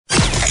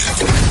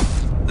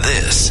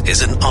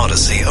This is an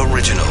Odyssey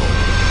original.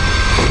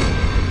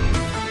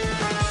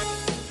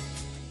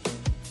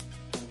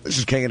 This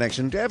is KNX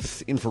In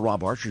Depth. In for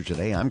Rob Archer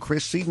today, I'm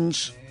Chris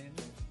Sedens.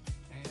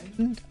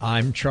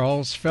 I'm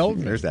Charles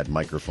Feldman. There's that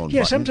microphone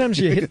Yeah, button. Sometimes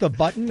you hit the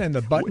button and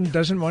the button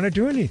doesn't want to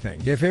do anything.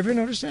 Have you ever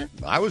noticed that?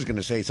 I was going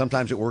to say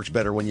sometimes it works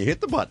better when you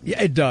hit the button.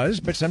 Yeah, it does,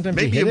 but sometimes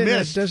Maybe you hit you it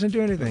missed. and it doesn't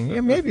do anything.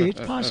 Yeah, maybe.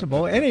 It's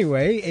possible.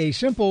 Anyway, a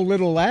simple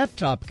little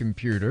laptop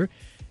computer,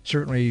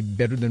 certainly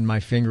better than my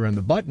finger on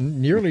the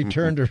button, nearly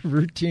turned a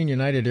routine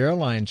United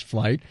Airlines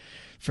flight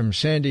from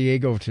San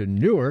Diego to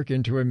Newark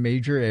into a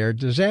major air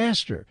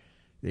disaster.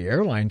 The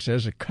airline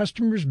says a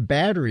customer's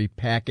battery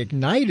pack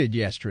ignited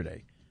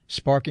yesterday,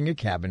 sparking a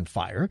cabin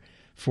fire.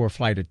 4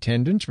 flight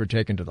attendants were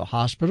taken to the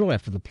hospital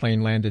after the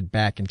plane landed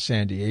back in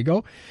San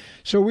Diego.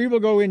 So we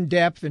will go in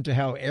depth into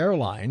how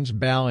airlines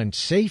balance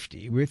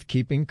safety with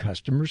keeping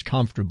customers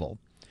comfortable.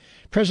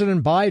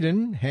 President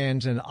Biden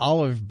hands an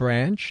olive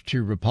branch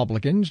to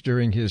Republicans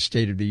during his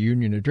State of the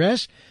Union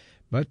address,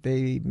 but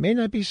they may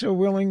not be so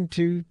willing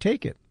to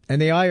take it.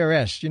 And the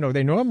IRS,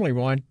 they normally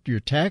want your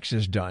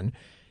taxes done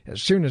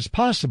as soon as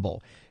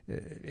possible.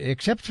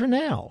 Except for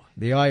now.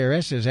 The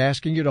IRS is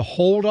asking you to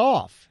hold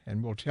off,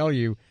 and we'll tell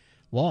you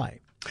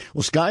why.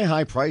 Well,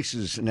 sky-high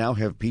prices now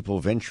have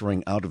people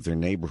venturing out of their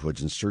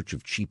neighborhoods in search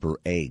of cheaper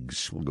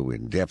eggs. We'll go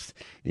in depth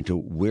into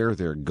where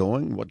they're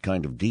going, what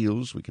kind of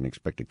deals we can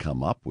expect to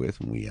come up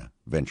with when we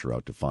venture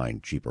out to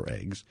find cheaper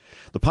eggs.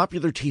 The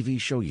popular TV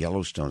show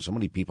Yellowstone, so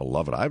many people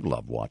love it. I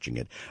love watching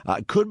it.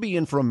 Could be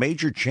in for a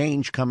major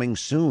change coming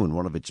soon.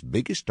 One of its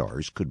biggest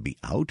stars could be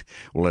out,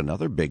 while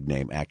another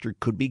big-name actor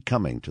could be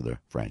coming to the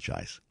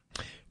franchise.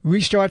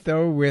 We start,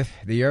 though, with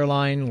the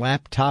airline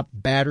laptop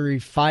battery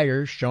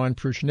fire. Sean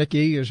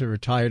Pruchnicki is a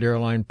retired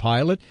airline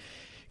pilot,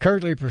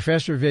 currently a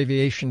professor of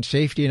aviation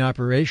safety and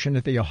operation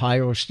at The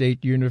Ohio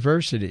State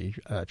University.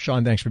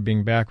 Sean, thanks for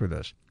being back with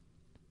us.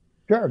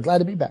 Sure. Glad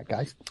to be back,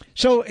 guys.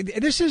 So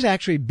this has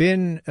actually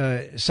been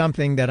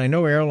something that I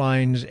know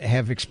airlines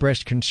have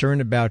expressed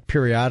concern about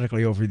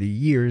periodically over the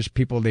years.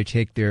 People, they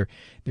take their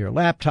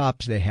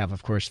laptops. They have,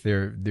 of course,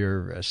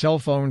 their cell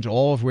phones,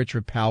 all of which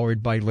are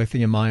powered by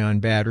lithium-ion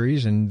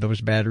batteries. And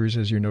those batteries,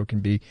 as you know, can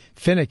be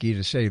finicky,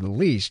 to say the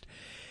least.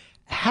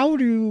 How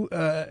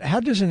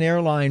does an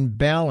airline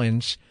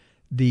balance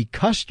the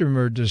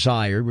customer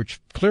desire, which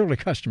clearly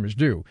customers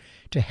do,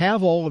 to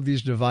have all of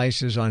these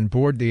devices on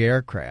board the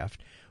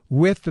aircraft,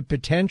 with the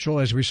potential,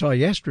 as we saw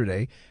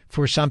yesterday,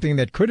 for something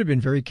that could have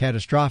been very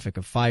catastrophic,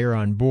 a fire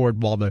on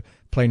board while the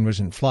plane was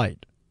in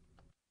flight?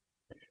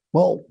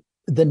 Well,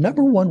 the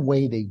number one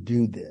way they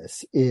do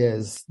this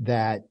is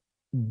that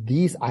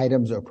these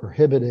items are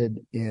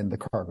prohibited in the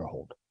cargo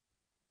hold.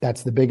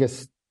 That's the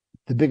biggest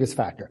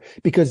factor,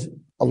 because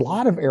a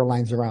lot of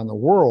airlines around the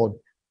world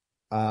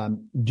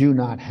do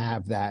not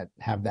have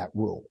that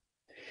rule.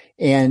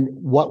 And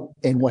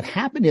what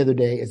happened the other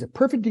day is a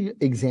perfect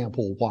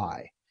example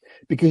why.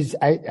 Because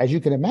as you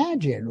can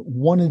imagine,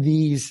 one of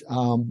these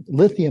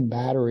lithium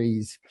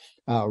batteries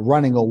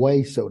running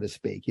away, so to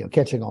speak,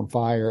 catching on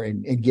fire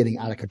and getting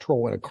out of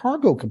control in a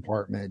cargo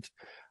compartment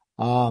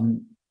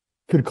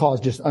could cause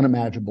just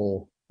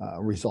unimaginable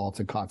results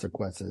and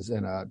consequences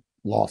and a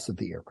loss of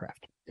the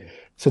aircraft.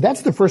 So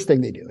that's the first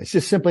thing they do. It's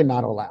just simply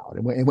not allowed.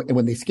 And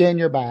when they scan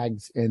your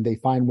bags and they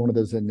find one of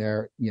those in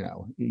there,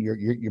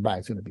 your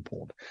bag's going to be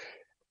pulled.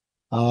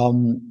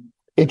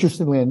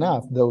 Interestingly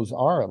enough, those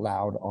are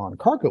allowed on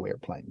cargo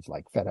airplanes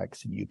like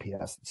FedEx and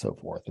UPS and so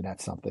forth. And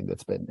that's something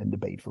that's been in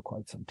debate for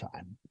quite some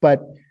time.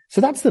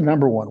 So that's the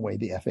number one way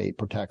the FAA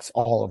protects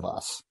all of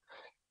us.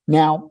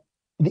 Now,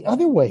 the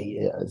other way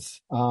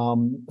is,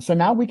 so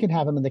now we can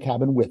have them in the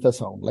cabin with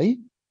us only.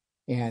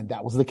 And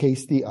that was the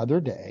case the other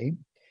day.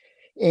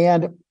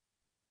 And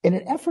in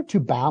an effort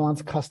to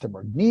balance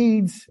customer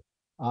needs,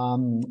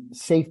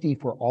 safety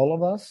for all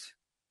of us,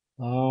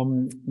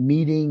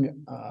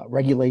 meeting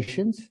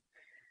regulations,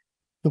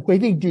 the way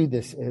they do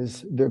this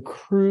is their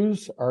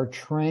crews are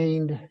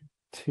trained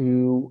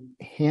to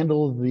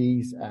handle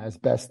these as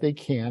best they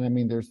can. I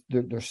mean,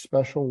 there's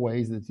special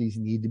ways that these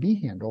need to be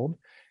handled,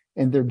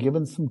 and they're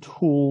given some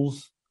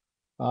tools,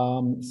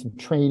 some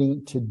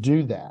training to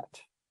do that.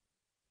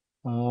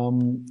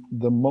 One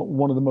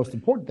of the most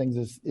important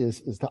things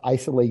is to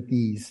isolate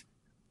these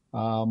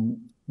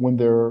when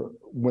they're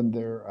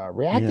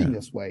reacting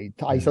this way,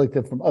 to isolate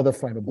them from other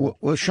flammable.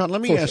 Well, Sean,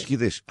 let me sources. ask you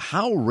this: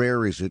 how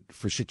rare is it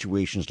for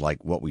situations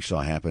like what we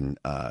saw happen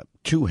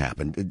to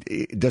happen?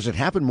 Does it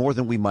happen more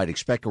than we might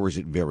expect, or is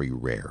it very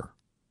rare?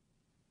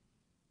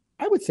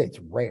 I would say it's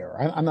rare.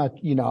 I'm not,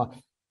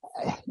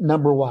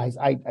 number wise,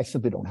 I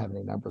simply don't have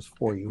any numbers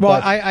for you. Well,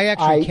 but I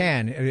actually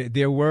can.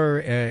 There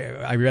were,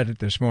 I read it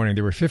this morning,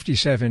 there were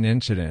 57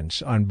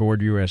 incidents on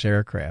board U.S.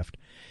 aircraft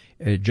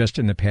just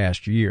in the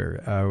past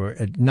year,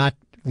 not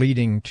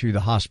leading to the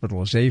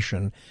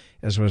hospitalization,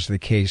 as was the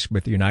case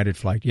with the United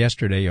flight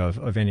yesterday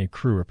of any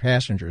crew or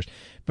passengers,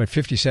 but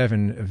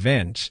 57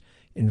 events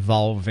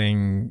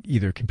involving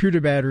either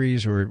computer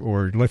batteries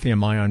or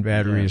lithium-ion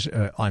batteries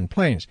on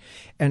planes.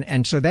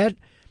 And so that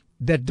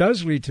that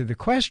does lead to the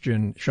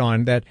question,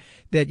 Sean, that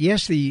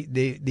yes,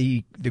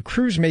 the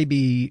crews may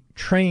be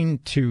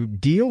trained to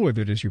deal with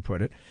it, as you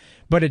put it,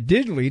 but it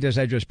did lead, as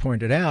I just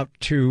pointed out,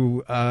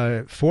 to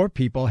 4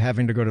 people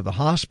having to go to the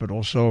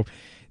hospital. So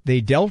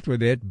they dealt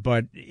with it,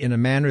 but in a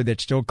manner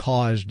that still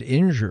caused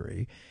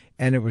injury.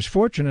 And it was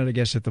fortunate, I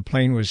guess, that the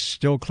plane was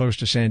still close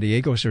to San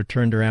Diego, so it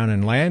turned around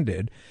and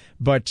landed.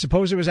 But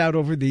suppose it was out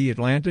over the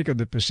Atlantic or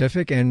the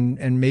Pacific,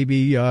 and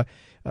maybe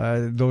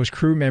those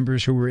crew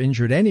members who were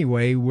injured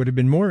anyway would have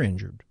been more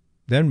injured.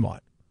 Then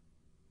what?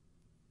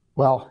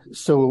 Well,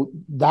 so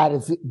that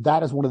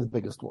is one of the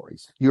biggest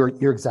worries. You're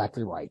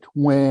exactly right.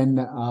 When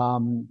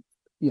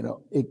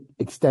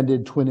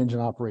extended twin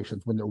engine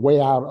operations, when they're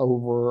way out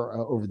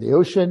over the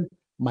ocean,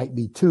 might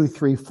be 2,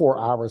 3, 4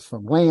 hours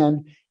from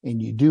land,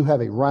 and you do have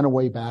a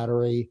runaway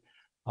battery.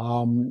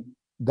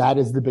 That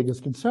is the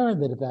biggest concern,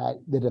 that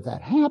if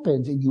that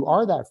happens and you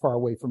are that far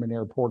away from an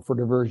airport for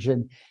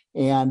diversion,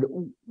 and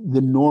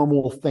the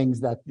normal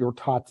things that you're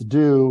taught to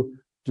do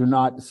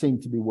not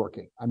seem to be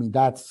working. I mean,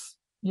 that's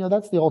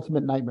the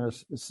ultimate nightmare,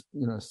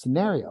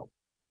 scenario.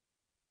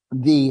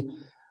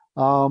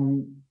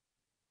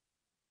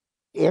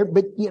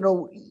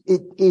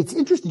 It's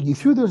interesting. You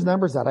threw those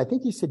numbers out. I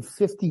think you said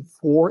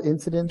 54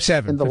 incidents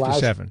in the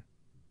 57.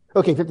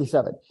 Okay,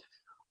 57.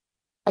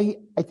 I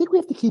think we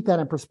have to keep that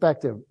in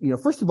perspective.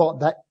 First of all,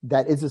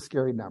 that is a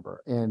scary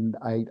number, and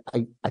I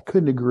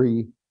couldn't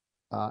agree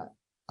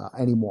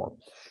anymore.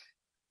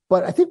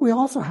 But I think we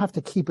also have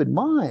to keep in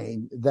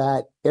mind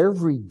that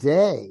every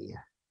day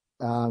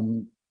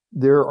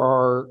there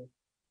are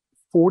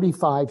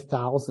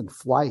 45,000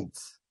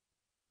 flights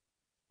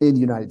in the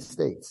United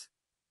States.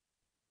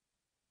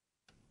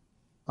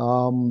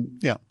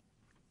 Yeah.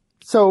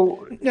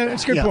 So yeah,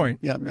 that's a good point.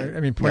 Yeah, I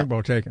mean, point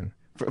well taken.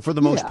 For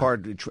the most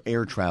part,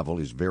 air travel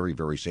is very,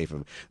 very safe.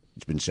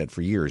 It's been said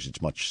for years.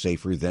 It's much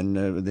safer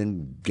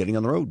than getting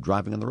on the road,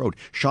 driving on the road.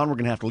 Sean, we're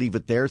going to have to leave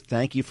it there.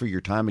 Thank you for your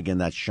time. Again,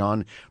 that's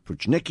Sean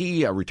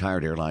Pruchnicki, a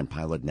retired airline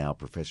pilot, now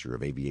professor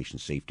of aviation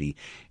safety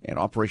and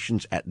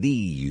operations at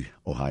the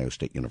Ohio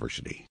State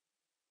University.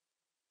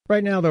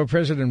 Right now, though,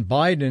 President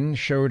Biden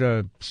showed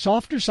a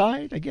softer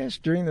side, I guess,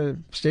 during the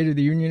State of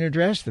the Union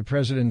address. The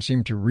president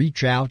seemed to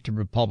reach out to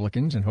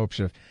Republicans in hopes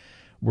of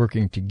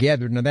working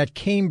together. Now, that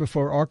came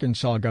before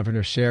Arkansas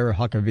Governor Sarah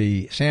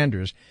Huckabee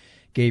Sanders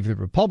gave the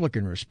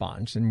Republican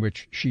response, in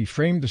which she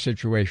framed the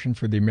situation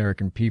for the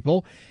American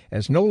people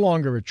as no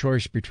longer a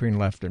choice between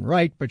left and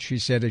right, but she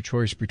said a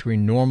choice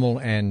between normal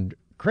and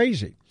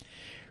crazy.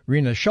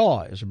 Rena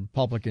Shaw is a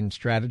Republican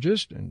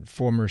strategist and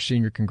former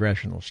senior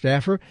congressional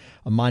staffer.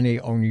 Amani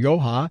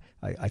Onyoha,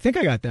 I think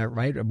I got that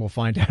right, we'll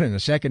find out in a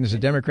second, is a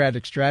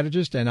Democratic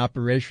strategist and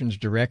operations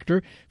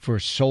director for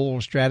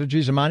Soul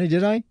Strategies. Amani,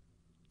 did I?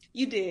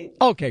 You did.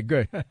 Okay,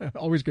 good.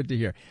 Always good to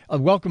hear.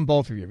 Welcome,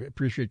 both of you.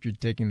 Appreciate you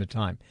taking the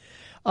time.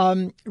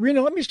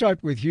 Rena, let me start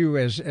with you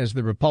as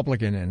the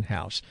Republican in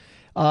House.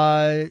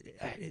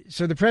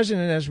 So the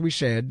president, as we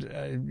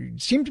said,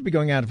 seemed to be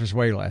going out of his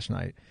way last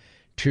night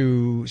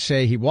to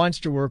say he wants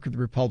to work with the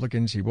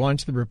Republicans. He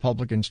wants the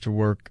Republicans to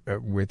work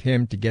with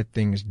him to get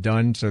things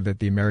done so that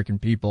the American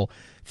people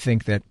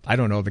think that, I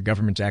don't know, the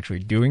government's actually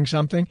doing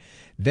something.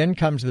 Then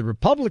comes the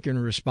Republican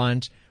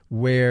response,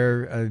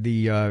 where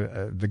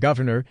the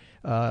governor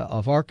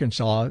of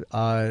Arkansas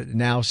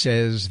now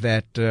says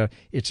that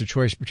it's a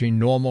choice between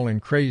normal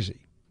and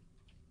crazy.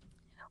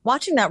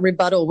 Watching that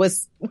rebuttal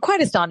was quite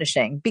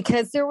astonishing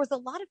because there was a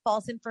lot of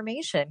false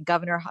information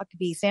Governor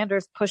Huckabee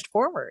Sanders pushed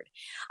forward.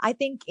 I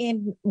think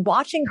in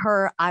watching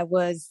her, I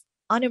was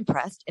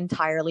unimpressed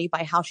entirely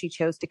by how she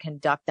chose to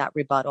conduct that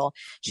rebuttal.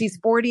 She's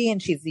 40 and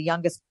she's the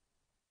youngest.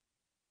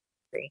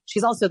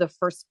 She's also the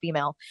first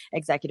female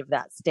executive of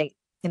that state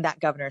in that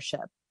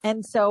governorship.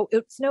 And so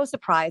it's no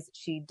surprise that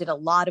she did a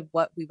lot of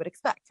what we would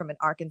expect from an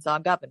Arkansas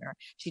governor.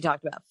 She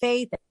talked about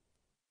faith.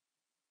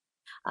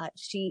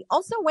 She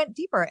also went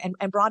deeper and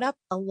brought up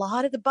a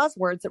lot of the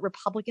buzzwords that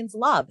Republicans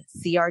love: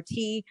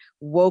 CRT,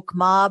 woke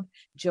mob,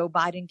 Joe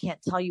Biden can't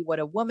tell you what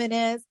a woman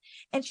is.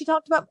 And she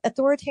talked about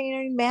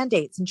authoritarian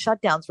mandates and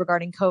shutdowns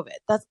regarding COVID.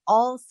 That's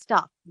all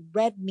stuff,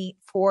 red meat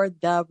for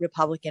the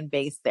Republican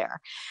base there.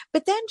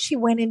 But then she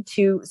went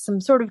into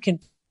some sort of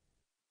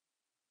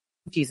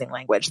confusing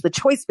language, the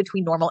choice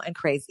between normal and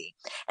crazy.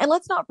 And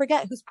let's not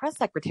forget whose press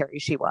secretary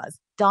she was,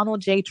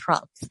 Donald J.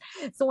 Trump's.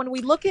 So when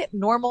we look at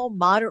normal,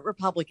 moderate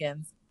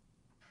Republicans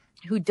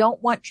who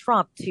don't want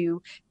Trump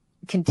to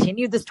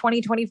continue this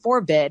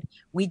 2024 bid,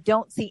 we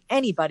don't see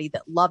anybody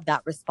that loved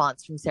that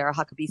response from Sarah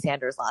Huckabee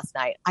Sanders last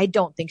night. I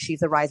don't think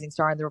she's a rising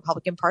star in the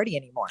Republican Party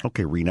anymore.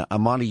 Okay, Rena.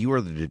 Amani, you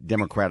are the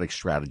Democratic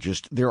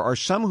strategist. There are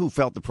some who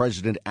felt the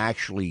president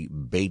actually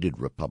baited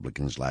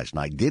Republicans last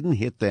night, didn't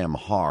hit them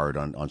hard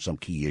on some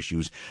key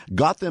issues,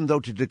 got them,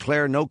 though, to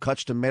declare no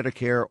cuts to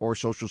Medicare or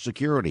Social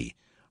Security.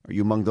 Are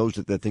you among those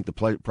that think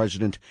the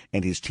president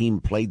and his team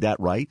played that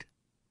right?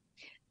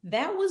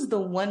 That was the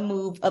one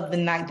move of the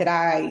night that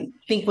I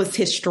think was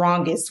his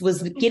strongest,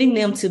 was getting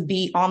them to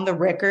be on the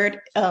record,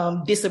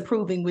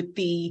 disapproving with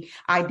the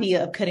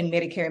idea of cutting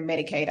Medicare and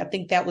Medicaid. I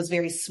think that was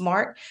very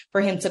smart for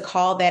him to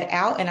call that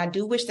out. And I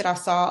do wish that I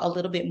saw a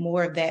little bit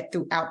more of that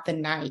throughout the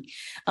night.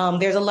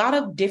 There's a lot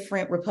of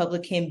different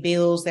Republican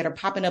bills that are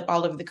popping up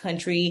all over the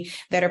country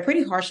that are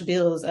pretty harsh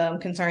bills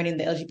concerning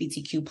the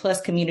LGBTQ plus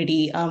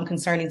community,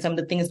 concerning some of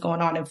the things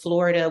going on in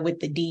Florida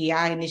with the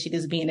DEI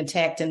initiatives being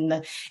attacked and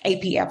the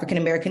AP African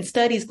American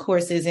Studies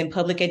courses in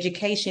public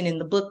education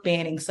and the book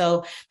banning.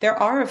 So there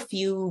are a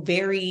few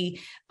very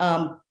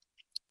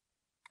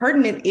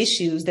pertinent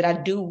issues that I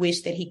do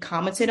wish that he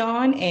commented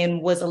on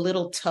and was a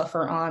little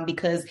tougher on,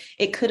 because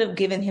it could have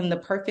given him the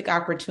perfect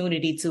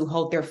opportunity to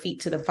hold their feet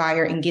to the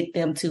fire and get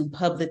them to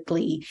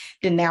publicly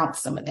denounce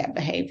some of that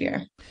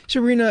behavior.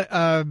 So, Rena,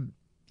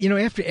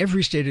 after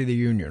every State of the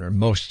Union, or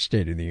most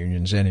State of the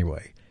Unions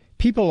anyway,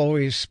 people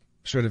always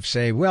sort of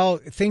say, well,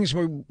 things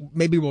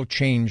maybe will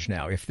change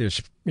now if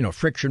there's,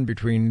 friction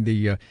between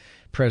the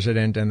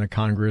president and the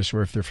Congress,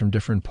 or if they're from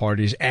different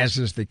parties, as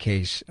is the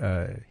case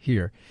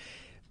here.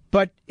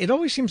 But it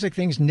always seems like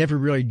things never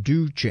really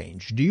do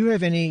change. Do you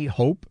have any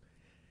hope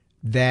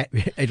that,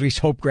 at least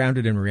hope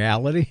grounded in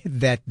reality,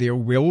 that there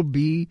will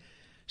be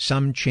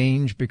some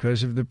change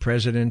because of the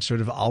president's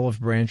sort of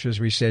olive branch, as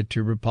we said,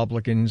 to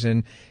Republicans?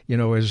 And,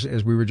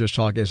 as we were just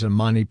talking, as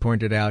Amani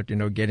pointed out,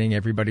 getting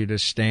everybody to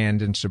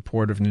stand in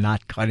support of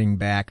not cutting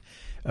back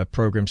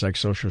programs like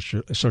Social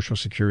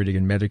Security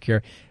and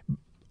Medicare?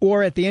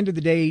 Or at the end of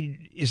the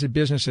day, is it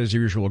business as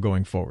usual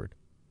going forward?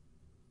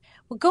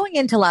 Well, going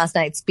into last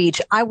night's speech,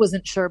 I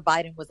wasn't sure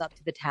Biden was up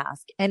to the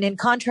task. And in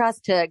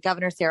contrast to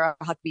Governor Sarah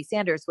Huckabee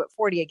Sanders, who at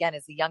 40 again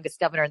is the youngest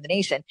governor in the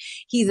nation,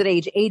 he's at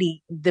age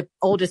 80, the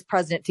oldest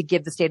president to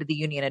give the State of the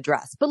Union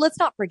address. But let's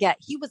not forget,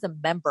 he was a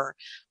member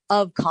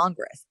of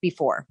Congress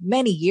before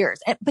many years,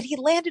 but he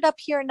landed up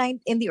here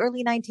in the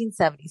early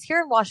 1970s here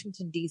in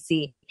Washington,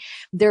 D.C.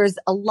 There's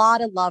a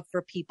lot of love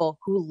for people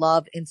who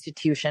love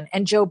institution,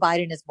 and Joe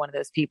Biden is one of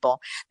those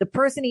people. The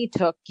person he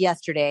took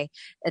yesterday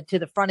to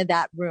the front of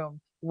that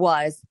room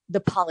was the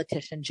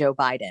politician Joe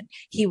Biden.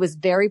 He was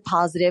very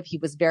positive. He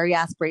was very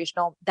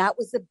aspirational. That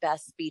was the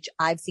best speech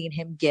I've seen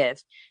him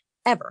give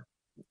ever.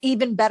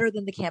 Even better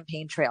than the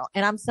campaign trail.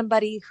 And I'm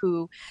somebody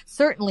who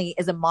certainly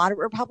is a moderate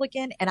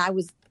Republican, and I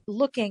was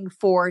looking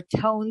for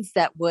tones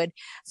that would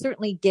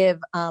certainly give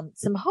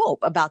some hope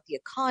about the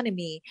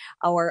economy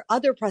or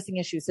other pressing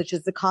issues such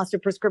as the cost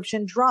of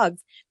prescription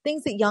drugs,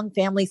 things that young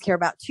families care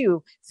about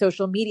too,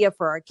 social media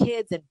for our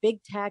kids and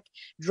big tech,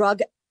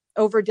 drug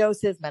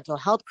overdoses, mental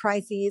health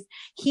crises.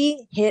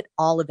 He hit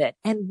all of it.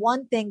 And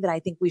one thing that I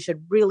think we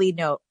should really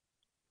note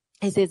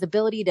is his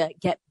ability to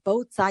get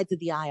both sides of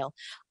the aisle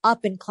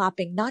up and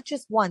clapping, not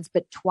just once,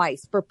 but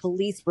twice for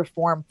police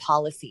reform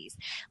policies.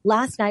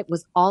 Last night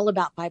was all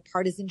about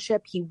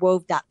bipartisanship. He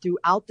wove that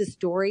throughout the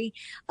story.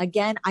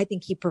 Again, I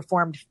think he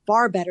performed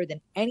far better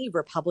than any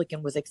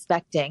Republican was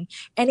expecting.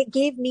 And it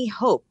gave me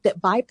hope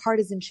that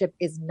bipartisanship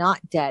is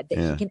not dead, that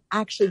he can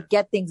actually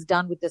get things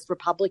done with this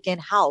Republican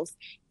House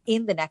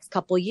in the next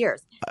couple of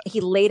years. He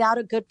laid out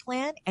a good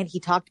plan, and he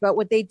talked about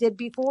what they did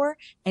before,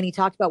 and he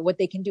talked about what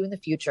they can do in the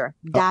future.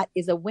 That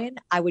is a win.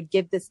 I would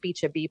give this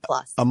speech a B+.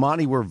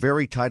 Amani, we're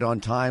very tight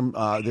on time.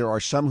 There are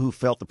some who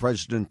felt the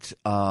president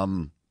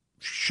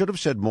should have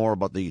said more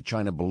about the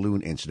China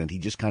balloon incident. He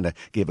just kind of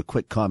gave a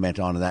quick comment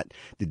on that.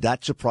 Did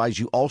that surprise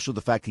you? Also, the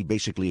fact he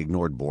basically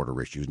ignored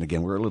border issues. And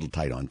again, we're a little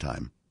tight on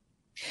time.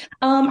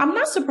 I'm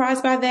not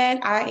surprised by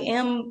that. I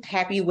am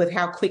happy with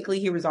how quickly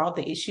he resolved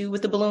the issue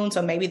with the balloon.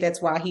 So maybe that's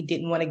why he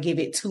didn't want to give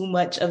it too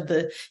much of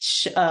the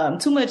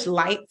too much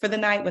light for the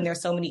night when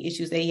there's so many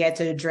issues that he had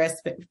to address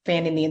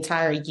spanning the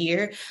entire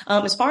year.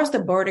 As far as the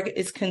border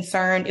is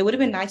concerned, it would have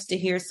been nice to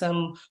hear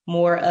some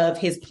more of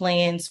his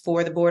plans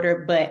for the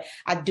border, but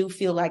I do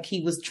feel like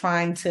he was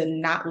trying to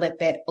not let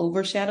that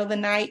overshadow the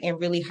night and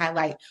really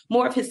highlight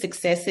more of his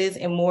successes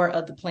and more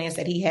of the plans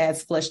that he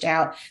has fleshed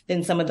out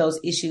than some of those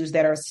issues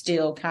that are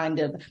still kind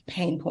of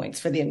pain points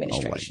for the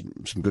administration. All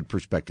right. Some good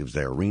perspectives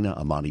there. Rena,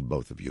 Amani,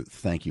 both of you,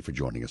 thank you for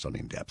joining us on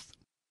In Depth.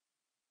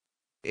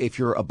 If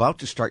you're about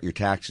to start your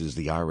taxes,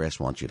 the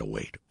IRS wants you to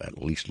wait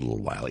at least a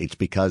little while. It's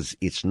because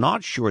it's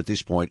not sure at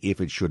this point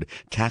if it should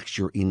tax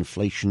your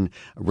inflation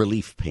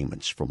relief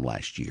payments from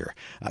last year.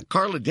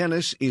 Carla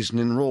Dennis is an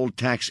enrolled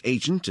tax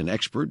agent and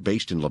expert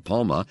based in La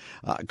Palma.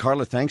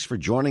 Carla, thanks for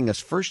joining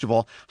us. First of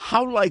all,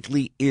 how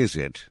likely is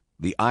it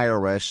the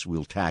IRS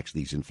will tax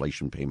these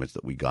inflation payments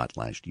that we got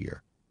last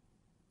year?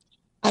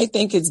 I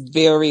think it's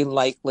very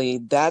likely.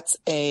 That's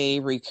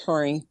a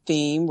recurring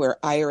theme where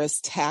IRS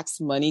tax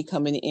money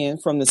coming in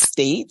from the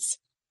states.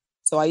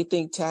 So I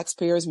think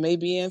taxpayers may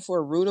be in for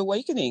a rude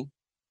awakening.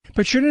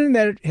 But shouldn't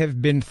that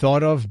have been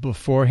thought of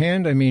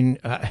beforehand? I mean,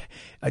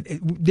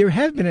 there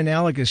have been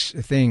analogous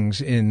things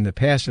in the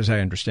past, as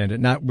I understand it,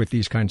 not with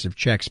these kinds of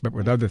checks, but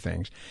with other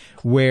things,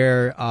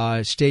 where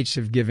states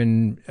have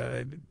given,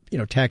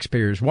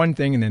 taxpayers one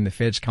thing, and then the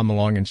feds come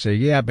along and say,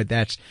 yeah, but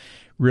that's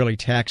really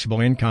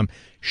taxable income.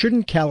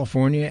 Shouldn't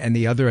California and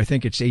the other, I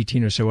think it's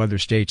 18 or so other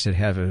states that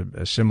have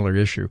a similar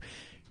issue,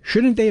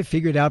 shouldn't they have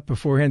figured out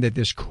beforehand that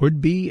this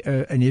could be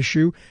an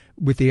issue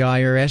with the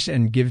IRS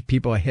and give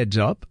people a heads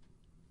up?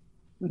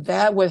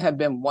 That would have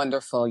been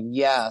wonderful.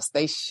 Yes,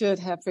 they should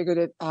have figured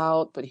it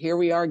out. But here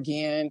we are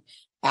again,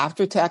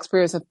 after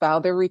taxpayers have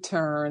filed their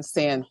returns,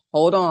 saying,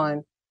 hold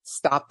on,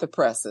 stop the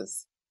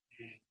presses.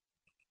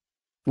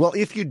 Well,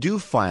 if you do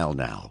file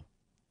now,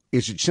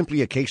 is it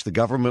simply a case the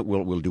government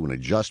will do an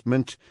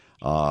adjustment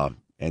and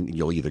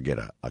you'll either get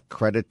a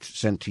credit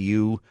sent to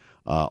you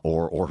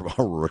or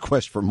a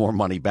request for more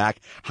money back?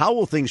 How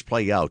will things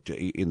play out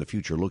in the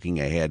future looking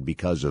ahead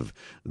because of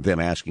them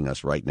asking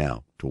us right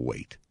now to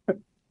wait?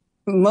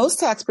 Most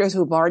taxpayers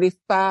who've already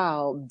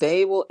filed,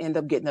 they will end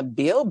up getting a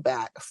bill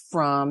back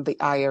from the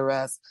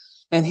IRS.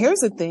 And here's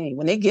the thing,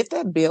 when they get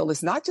that bill,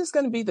 it's not just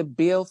going to be the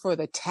bill for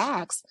the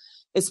tax.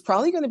 It's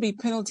probably going to be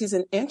penalties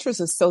and interest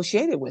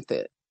associated with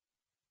it.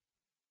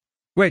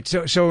 Wait,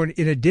 so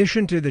in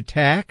addition to the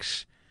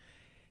tax?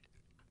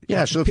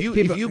 Yeah, so if you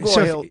go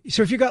ahead.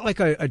 So if you got like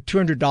a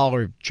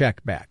 $200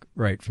 check back,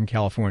 right, from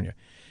California,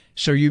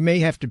 so you may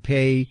have to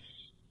pay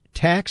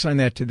tax on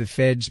that to the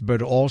feds,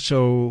 but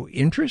also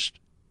interest?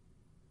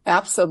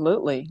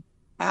 Absolutely.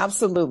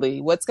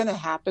 Absolutely. What's going to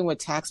happen with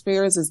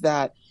taxpayers is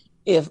that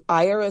if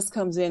IRS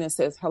comes in and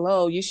says,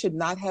 hello, you should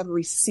not have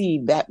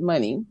received that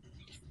money,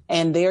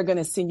 and they're going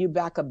to send you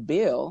back a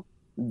bill,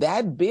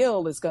 that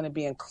bill is going to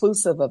be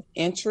inclusive of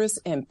interest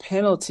and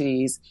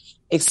penalties,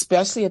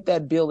 especially if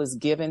that bill is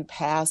given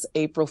past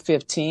April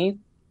 15th,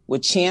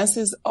 which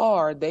chances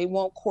are they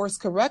won't course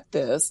correct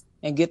this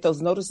and get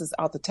those notices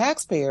out to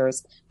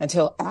taxpayers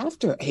until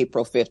after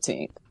April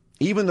 15th.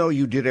 Even though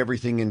you did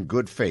everything in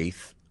good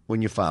faith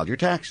when you filed your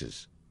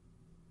taxes.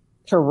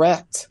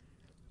 Correct.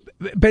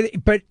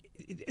 But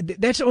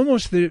that's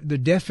almost the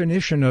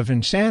definition of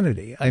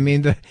insanity. I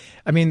mean,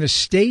 the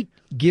state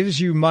gives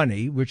you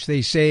money, which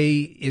they say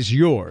is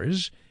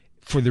yours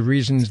for the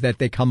reasons that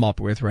they come up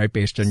with, right,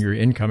 based on your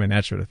income and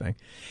that sort of thing.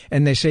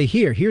 And they say,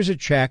 here's a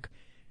check.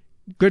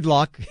 Good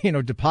luck,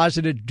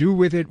 deposit it, do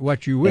with it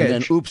what you wish.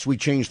 And then, oops, we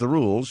changed the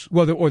rules.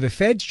 Well, or the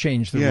feds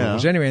change the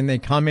rules anyway, and they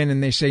come in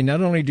and they say,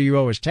 not only do you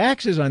owe us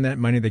taxes on that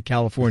money that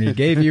California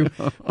gave you,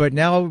 but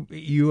now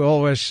you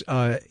owe us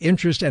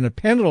interest and a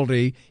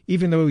penalty,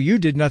 even though you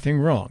did nothing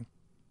wrong.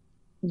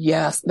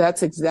 Yes,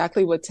 that's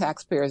exactly what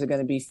taxpayers are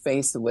going to be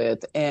faced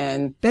with.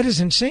 And that is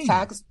insane.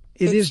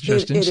 It is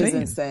insane. It is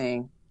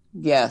insane.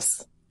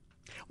 Yes.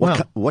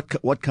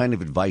 What kind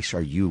of advice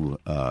are you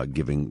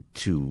giving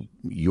to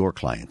your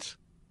clients?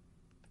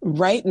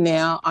 Right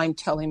now, I'm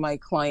telling my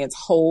clients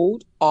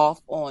hold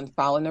off on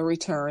filing their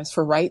returns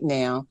for right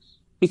now,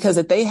 because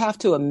if they have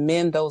to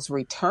amend those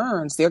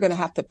returns, they're going to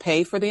have to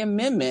pay for the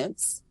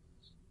amendments.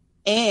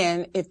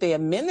 And if they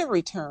amend the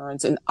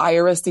returns and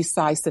IRS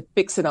decides to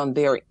fix it on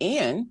their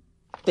end,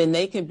 then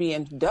they can be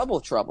in double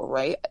trouble,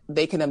 right?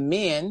 They can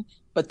amend,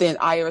 but then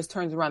IRS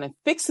turns around and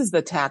fixes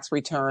the tax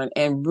return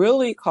and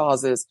really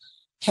causes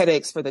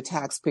headaches for the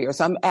taxpayers.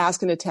 So I'm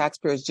asking the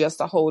taxpayers just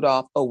to hold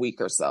off a week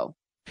or so.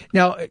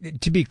 Now,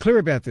 to be clear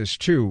about this,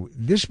 too,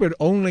 this would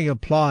only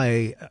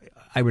apply,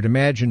 I would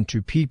imagine,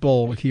 to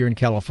people here in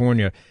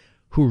California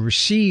who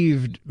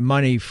received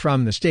money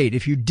from the state.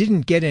 If you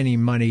didn't get any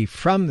money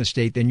from the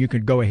state, then you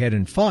could go ahead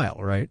and file,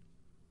 right?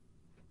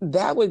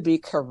 That would be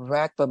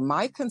correct. But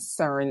my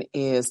concern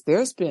is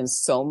there's been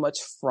so much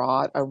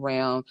fraud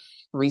around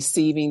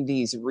receiving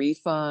these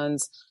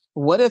refunds.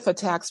 What if a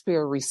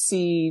taxpayer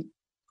received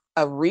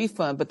a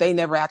refund, but they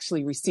never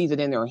actually received it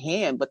in their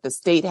hand, but the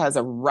state has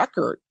a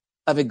record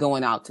of it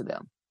going out to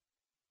them?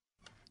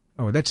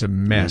 Oh, that's a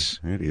mess.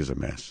 It is a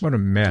mess. What a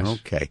mess.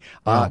 Okay.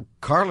 Wow.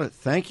 Carla,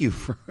 thank you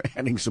for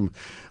adding some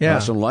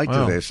light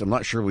to this. I'm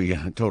not sure we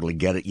totally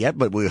get it yet,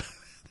 but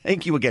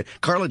thank you again.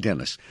 Carla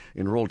Dennis,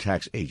 enrolled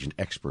tax agent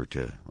expert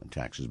on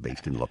taxes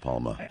based in La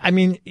Palma. I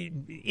mean,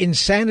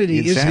 insanity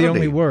is the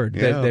only word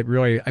that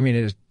really, it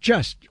is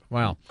just,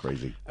 wow.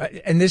 Crazy.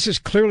 And this is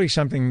clearly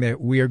something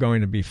that we are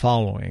going to be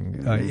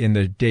following in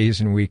the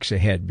days and weeks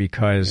ahead,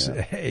 because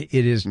it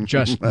is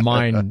just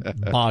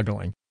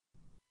mind-boggling.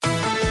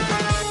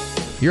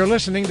 You're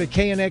listening to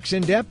KNX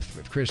In Depth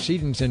with Chris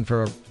Sedens in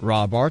for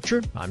Rob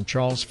Archer. I'm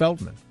Charles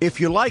Feldman. If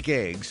you like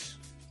eggs,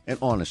 and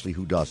honestly,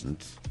 who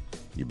doesn't?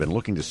 You've been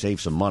looking to save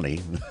some money.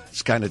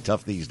 It's kind of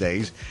tough these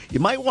days. You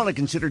might want to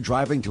consider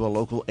driving to a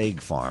local egg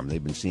farm.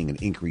 They've been seeing an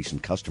increase in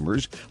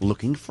customers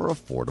looking for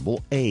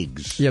affordable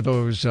eggs. Yeah,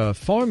 those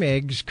farm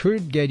eggs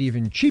could get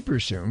even cheaper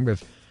soon,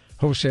 with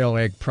wholesale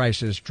egg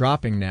prices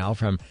dropping now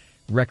from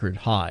record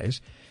highs.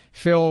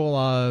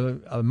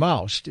 Phil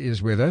Most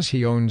is with us.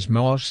 He owns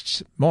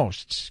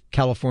Most's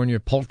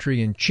California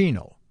Poultry in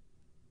Chino.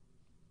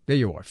 There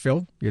you are,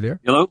 Phil. You there?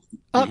 Hello.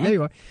 Oh, there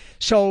you are.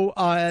 So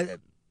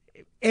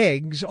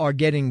eggs are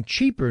getting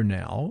cheaper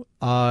now,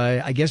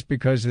 I guess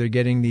because they're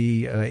getting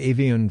the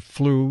avian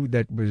flu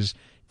that was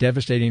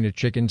devastating the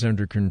chickens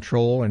under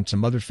control and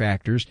some other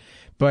factors.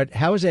 But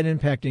how is that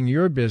impacting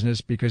your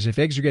business? Because if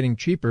eggs are getting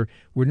cheaper,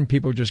 wouldn't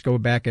people just go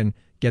back and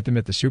get them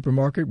at the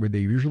supermarket where they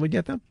usually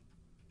get them?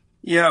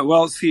 Yeah,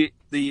 well, see,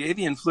 the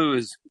avian flu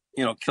is,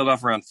 killed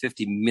off around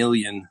 50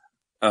 million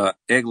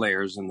egg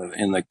layers in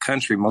the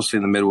country, mostly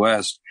in the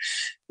Midwest.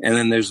 And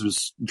then there's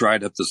just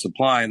dried up the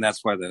supply, and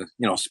that's why the,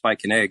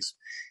 spike in eggs.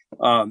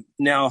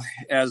 Now,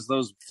 as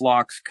those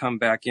flocks come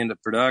back into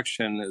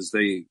production, as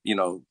they,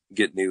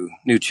 get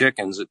new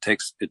chickens, it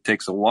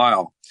takes a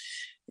while.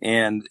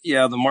 And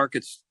yeah, the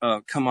market's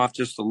come off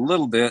just a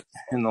little bit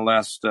in the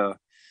last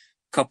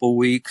couple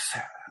weeks.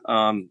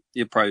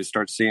 You probably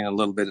start seeing a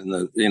little bit in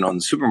the in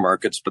the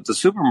supermarkets, but the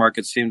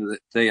supermarkets seem that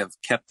they have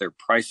kept their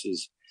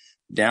prices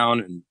down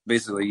and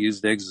basically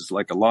used eggs as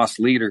like a lost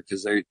leader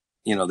because they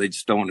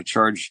just don't want to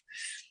charge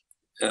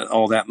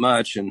all that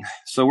much. And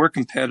so we're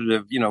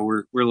competitive. We're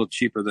a little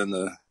cheaper than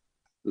the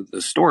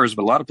stores,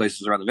 but a lot of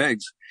places are out of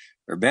eggs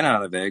or been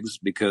out of eggs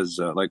because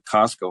like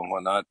Costco and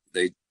whatnot,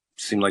 they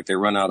seem like they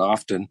run out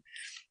often.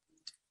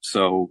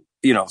 So,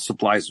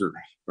 supplies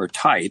are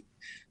tight.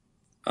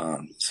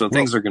 So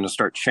things are going to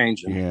start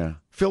changing. Yeah.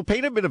 Phil,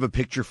 paint a bit of a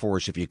picture for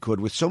us, if you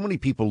could, with so many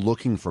people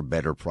looking for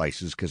better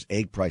prices because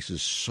egg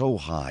prices so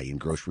high in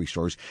grocery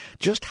stores.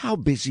 Just how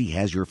busy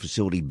has your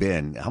facility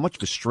been? How much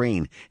of a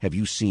strain have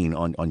you seen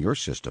on your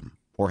system?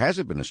 Or has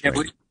it been a strain?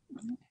 But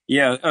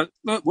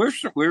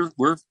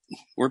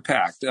we're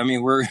packed. I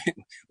mean,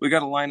 we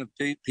got a line of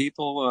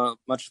people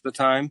much of the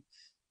time.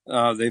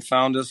 They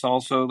found us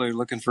also. They're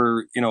looking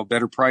for,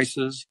 better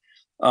prices.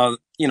 Part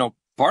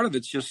of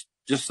it's just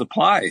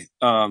supply.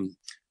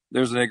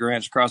 There's an egg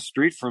ranch across the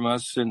street from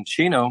us in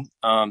Chino.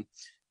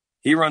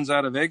 He runs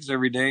out of eggs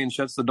every day and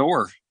shuts the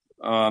door.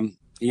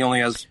 He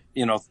only has,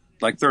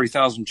 like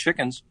 30,000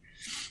 chickens.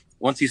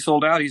 Once he's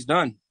sold out, he's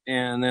done.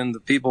 And then the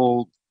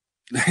people,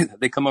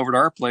 they come over to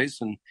our place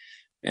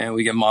and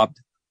we get mobbed.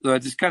 So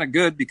it's kind of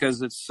good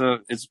because it's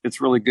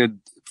really good,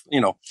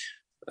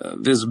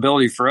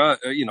 visibility for us,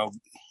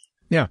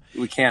 Yeah.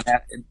 We can't.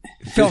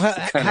 Phil,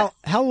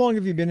 how long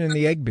have you been in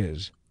the egg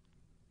biz?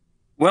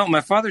 Well,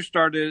 my father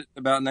started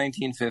about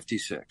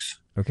 1956.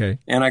 Okay.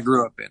 And I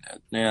grew up in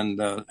it.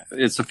 And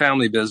it's a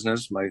family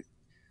business.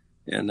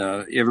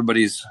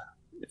 Everybody's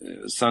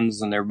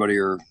sons and everybody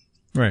are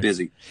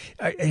busy.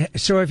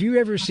 So have you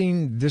ever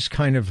seen this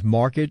kind of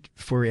market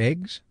for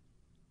eggs?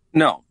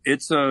 No,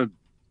 it's a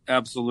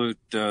absolute,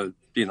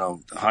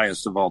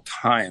 highest of all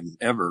time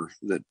ever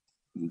that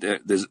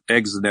there's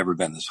eggs have never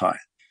been this high.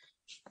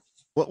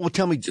 Well,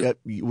 tell me,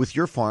 with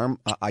your farm,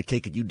 I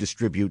take it you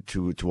distribute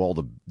to all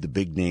the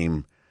big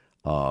name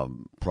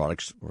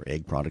products or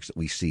egg products that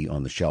we see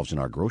on the shelves in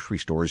our grocery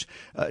stores.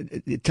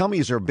 Tell me,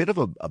 is there a bit of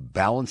a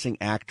balancing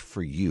act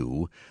for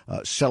you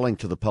selling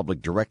to the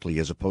public directly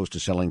as opposed to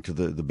selling to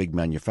the big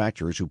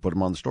manufacturers who put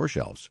them on the store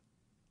shelves?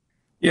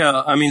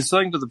 Yeah, I mean,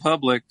 selling to the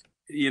public,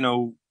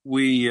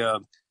 we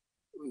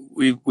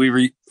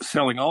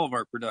selling all of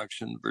our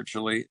production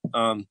virtually.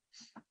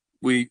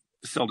 We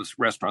sell to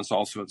restaurants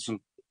also at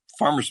some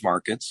farmers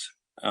markets.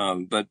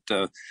 But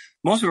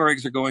most of our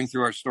eggs are going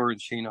through our store in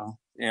Chino,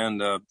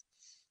 and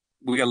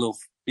we got a little,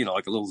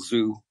 like a little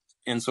zoo.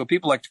 And so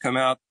people like to come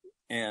out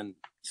and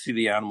see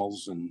the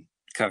animals and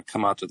kind of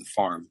come out to the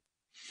farm.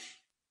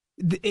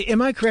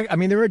 Am I correct? I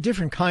mean, there are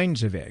different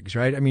kinds of eggs,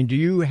 right? I mean, do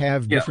you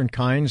have different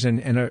kinds?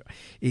 And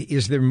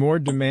is there more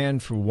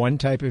demand for one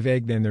type of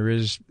egg than there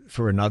is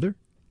for another?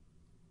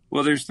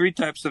 Well, there's three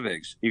types of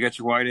eggs. You got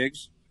your white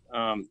eggs,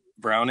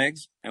 brown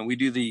eggs, and we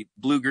do the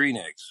blue-green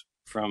eggs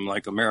from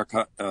like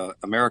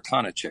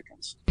Americana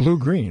chickens.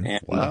 Blue-green?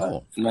 And,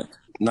 wow.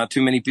 Not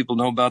too many people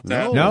know about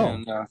that. No.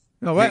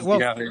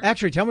 And,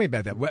 actually, tell me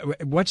about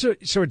that.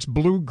 So it's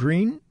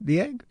blue-green,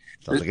 the egg?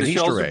 Sounds like an the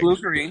Easter shells egg. are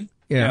blue-green.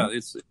 Yeah,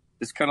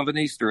 it's kind of an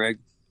Easter egg.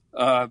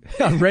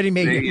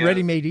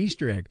 Ready-made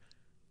Easter egg.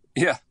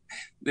 Yeah,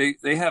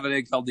 they have an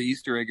egg called the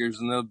Easter eggers,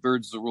 and the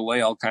birds will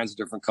lay all kinds of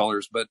different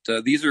colors. But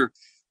these are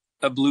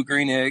a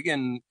blue-green egg,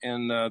 and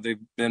they've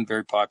been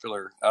very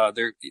popular.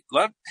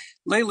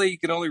 Lately, you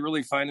can only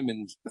really find them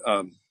in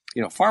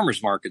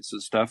farmers markets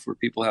and stuff where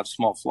people have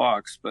small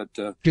flocks. But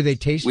do they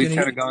taste?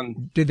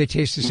 Do they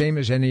taste the same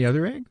as any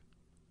other egg?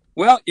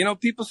 Well,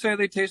 people say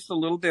they taste a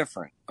little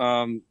different.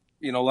 A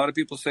lot of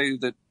people say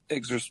that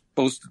eggs are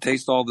supposed to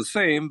taste all the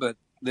same, but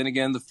then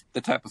again,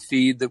 the type of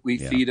feed that we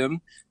feed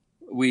them,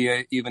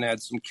 we even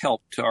add some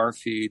kelp to our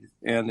feed,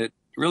 and it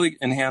really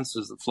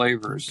enhances the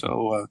flavor.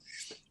 So,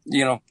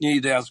 you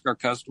need to ask our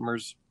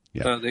customers.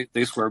 Yeah.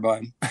 They swear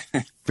by them.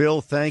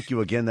 Phil, thank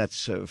you again.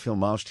 That's Phil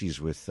Moust.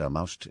 He's with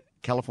Moust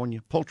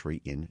California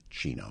Poultry in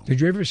Chino. Did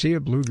you ever see a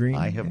blue-green?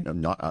 I have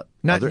not.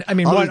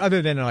 One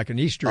other than like an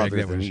Easter egg.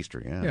 Other than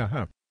Easter, yeah. Yeah,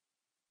 huh.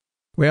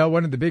 Well,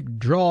 one of the big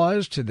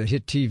draws to the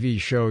hit TV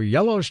show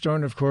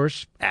Yellowstone, of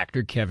course,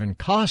 actor Kevin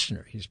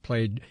Costner. He's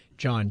played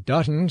John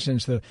Dutton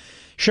since the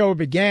show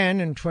began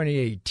in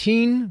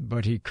 2018,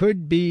 but he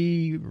could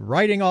be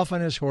riding off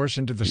on his horse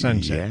into the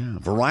sunset. Yeah.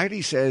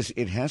 Variety says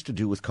it has to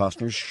do with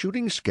Costner's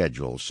shooting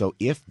schedule. So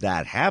if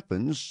that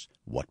happens,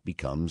 what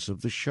becomes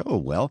of the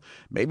show? Well,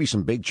 maybe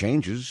some big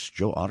changes.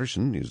 Joe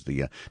Otterson is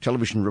the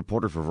television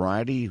reporter for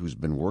Variety who's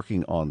been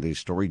working on this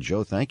story.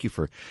 Joe, thank you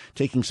for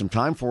taking some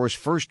time for us.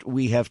 First,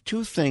 we have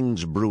two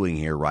things brewing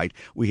here, right?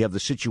 We have the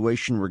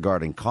situation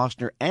regarding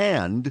Costner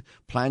and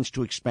plans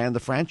to expand the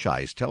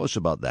franchise. Tell us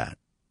about that.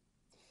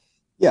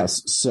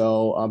 Yes.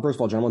 So, first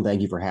of all, gentlemen,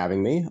 thank you for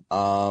having me.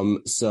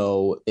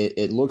 So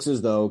it looks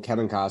as though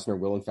Kevin Costner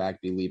will, in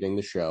fact, be leaving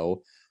the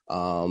show.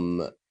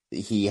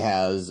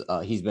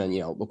 He's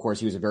been, of course,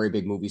 he was a very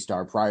big movie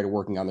star prior to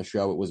working on the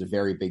show. It was a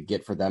very big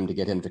get for them to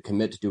get him to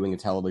commit to doing a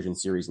television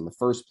series in the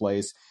first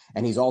place.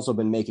 And he's also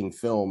been making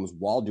films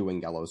while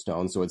doing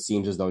Yellowstone. So it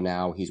seems as though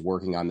now he's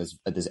working on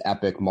this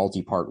epic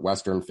multi-part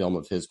Western film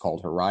of his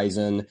called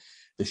Horizon.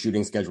 The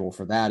shooting schedule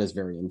for that is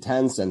very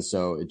intense. And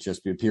so it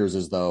just appears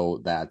as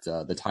though that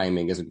the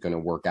timing isn't going to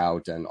work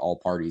out, and all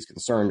parties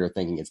concerned are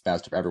thinking it's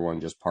best if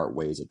everyone just part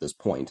ways at this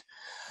point.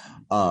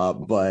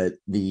 But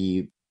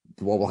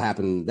what will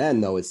happen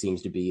then, though, it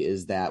seems to be,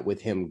 is that with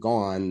him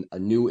gone, a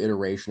new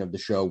iteration of the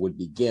show would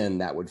begin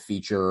that would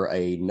feature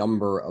a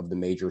number of the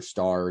major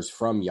stars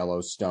from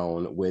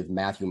Yellowstone, with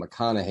Matthew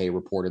McConaughey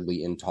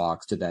reportedly in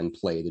talks to then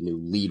play the new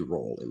lead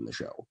role in the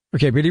show.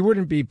 Okay, but he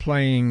wouldn't be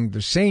playing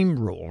the same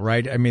role,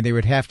 right? I mean, they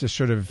would have to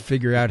sort of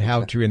figure out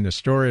how to, in the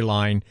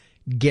storyline,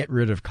 get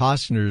rid of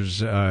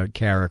Costner's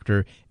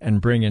character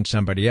and bring in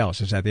somebody else.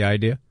 Is that the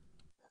idea?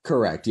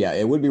 Correct. Yeah.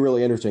 It would be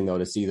really interesting, though,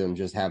 to see them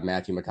just have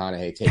Matthew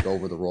McConaughey take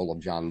over the role of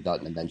John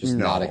Dutton and then just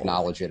not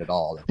acknowledge it at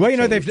all.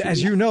 Well, they've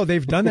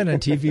done that on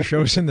TV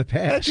shows in the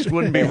past. That just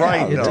wouldn't be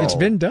right. It's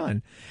been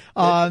done.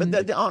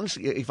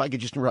 Honestly, if I could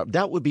just interrupt,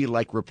 that would be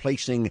like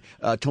replacing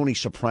Tony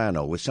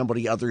Soprano with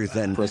somebody other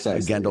than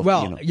Gandalf.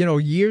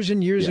 Well, years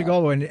and years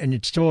ago, and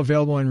it's still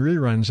available in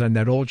reruns on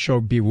that old show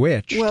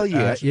Bewitched. Well,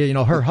 yes.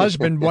 Her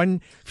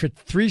husband, for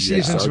 3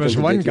 seasons, was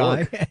one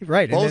guy.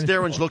 Right. Both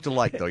Darrens looked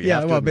alike,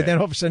 though. But then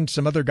all of a sudden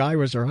some other guy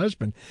was her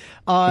husband.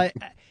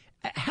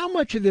 How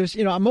much of this,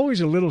 I'm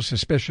always a little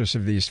suspicious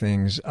of these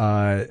things,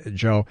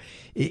 Joe.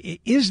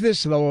 Is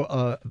this,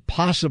 though,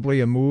 possibly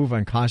a move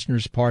on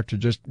Costner's part to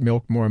just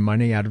milk more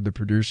money out of the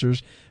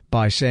producers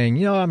by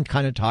saying, I'm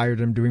kind of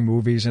tired, I'm doing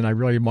movies, and I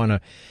really want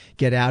to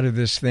get out of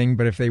this thing,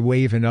 but if they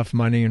wave enough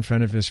money in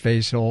front of his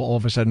face, he'll all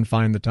of a sudden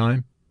find the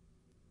time?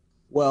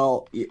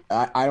 Well,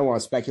 I don't want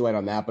to speculate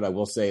on that, but I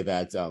will say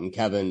that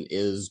Kevin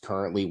is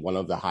currently one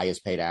of the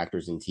highest paid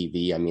actors in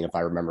TV. I mean, if I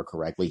remember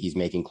correctly, he's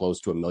making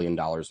close to $1 million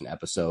an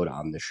episode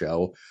on the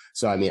show.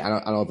 So, I mean, I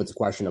don't know if it's a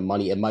question of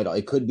money.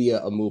 It could be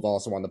a move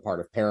also on the part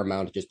of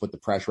Paramount to just put the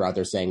pressure out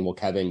there saying, well,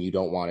 Kevin, you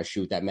don't want to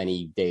shoot that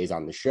many days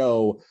on the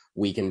show.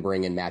 We can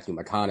bring in Matthew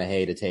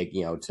McConaughey to take,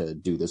 to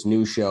do this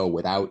new show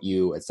without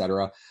you, et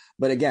cetera.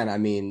 But again, I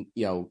mean,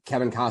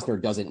 Kevin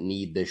Costner doesn't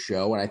need this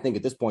show. And I think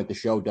at this point, the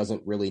show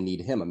doesn't really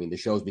need him. I mean, the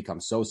show's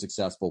become so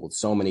successful with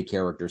so many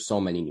characters,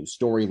 so many new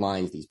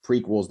storylines, these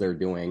prequels they're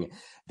doing.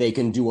 They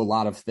can do a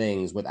lot of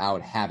things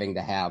without having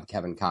to have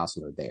Kevin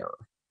Costner there.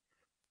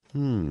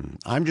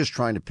 I'm just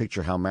trying to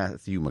picture how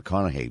Matthew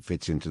McConaughey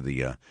fits into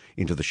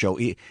the show.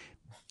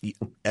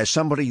 As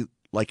somebody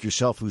like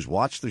yourself who's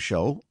watched the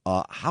show,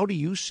 how do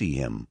you see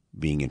him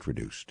being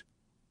introduced?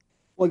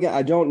 Well, again,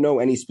 I don't know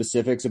any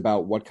specifics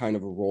about what kind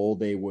of a role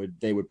they would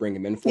bring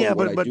him in for. Yeah,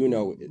 I do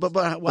know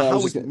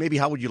is,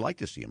 how would you like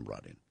to see him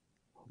brought in?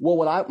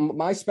 Well,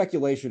 my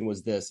speculation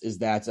was is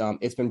that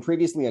it's been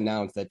previously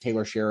announced that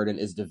Taylor Sheridan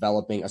is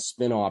developing a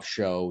spin-off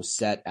show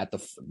set at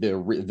the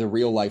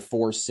real life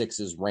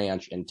 4-6's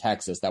ranch in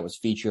Texas that was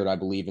featured, I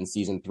believe, in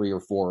season 3 or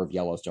 4 of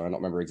Yellowstone. I don't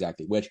remember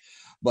exactly which,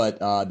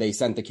 but they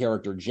sent the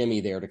character Jimmy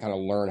there to kind of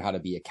learn how to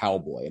be a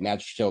cowboy. And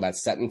that show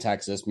that's set in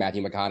Texas.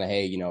 Matthew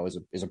McConaughey,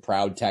 is a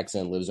proud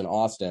Texan, lives in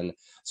Austin.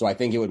 So I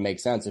think it would make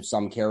sense if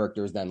some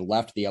characters then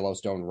left the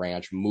Yellowstone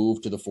ranch,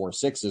 moved to the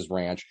 4-6's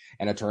ranch,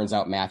 and it turns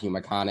out Matthew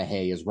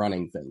McConaughey is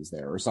running things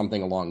there or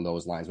something along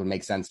those lines. Would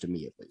make sense to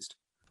me, at least.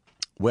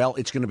 Well,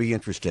 it's going to be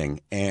interesting.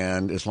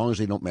 And as long as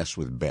they don't mess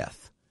with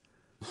Beth.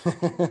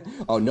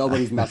 Oh,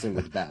 nobody's messing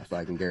with Beth.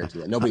 I can guarantee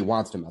that. Nobody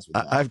wants to mess with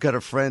Beth. I've got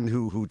a friend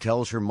who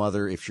tells her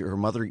mother, if her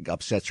mother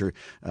upsets her,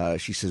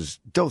 she says,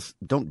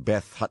 don't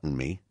Beth Hutton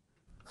me.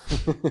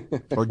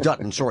 Or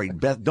Dutton, sorry.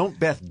 Don't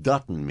Beth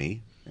Dutton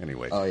me.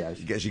 Anyway,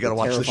 you got to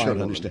watch the show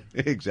to understand.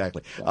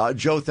 Exactly.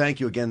 Joe, thank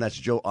you again. That's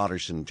Joe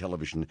Otterson,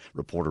 television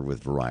reporter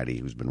with Variety,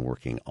 who's been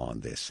working on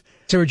this.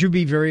 So would you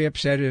be very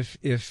upset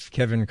if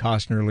Kevin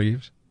Costner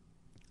leaves?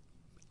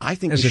 I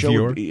think as the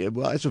show a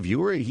viewer? As a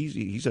viewer,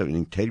 he's an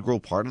integral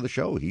part of the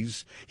show.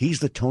 He's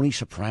the Tony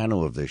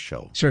Soprano of this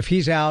show. So if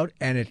he's out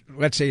and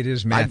let's say it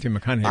is Matthew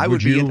McConaughey,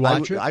 would you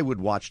watch it? I would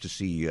watch to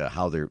see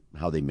how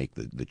they make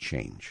the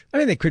change. I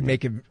mean, they could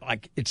make him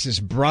like it's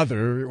his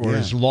brother or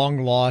his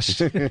long lost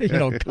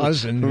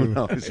cousin. Who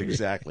knows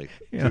exactly?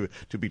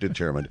 To be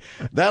determined.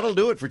 That'll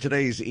do it for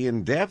today's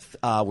In Depth.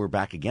 We're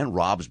back again.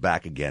 Rob's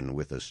back again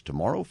with us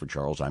tomorrow. For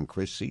Charles, I'm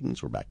Chris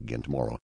Sedens. We're back again tomorrow.